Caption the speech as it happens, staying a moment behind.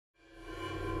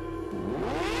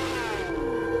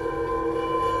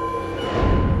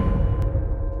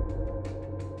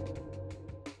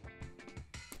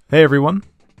Hey everyone,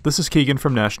 this is Keegan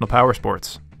from National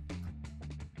Powersports.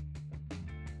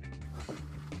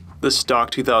 This stock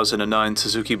 2009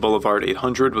 Suzuki Boulevard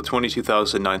 800 with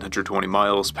 22,920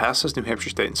 miles passes New Hampshire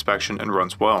State inspection and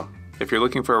runs well. If you're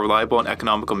looking for a reliable and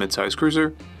economical midsize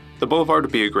cruiser, the Boulevard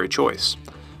would be a great choice.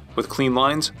 With clean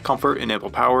lines, comfort, and ample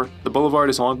power, the Boulevard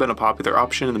has long been a popular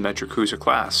option in the Metro Cruiser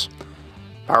class.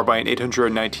 Powered by an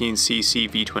 819cc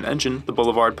V-twin engine, the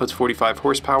Boulevard puts 45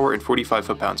 horsepower and 45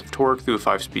 foot-pounds of torque through a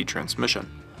 5-speed transmission.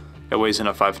 It weighs in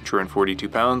at 542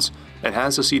 pounds and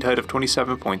has a seat height of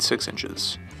 27.6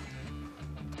 inches.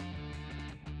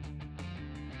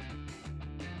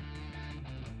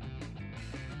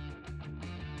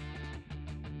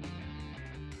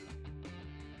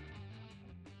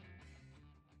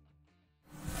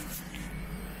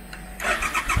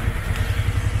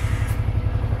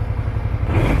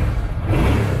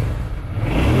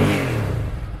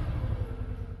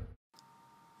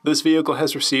 This vehicle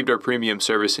has received our premium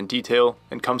service and detail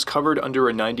and comes covered under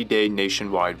a 90-day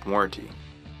nationwide warranty.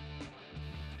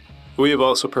 We have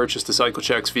also purchased the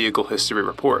CycleCheck's Vehicle History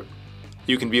Report.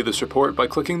 You can view this report by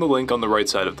clicking the link on the right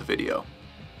side of the video.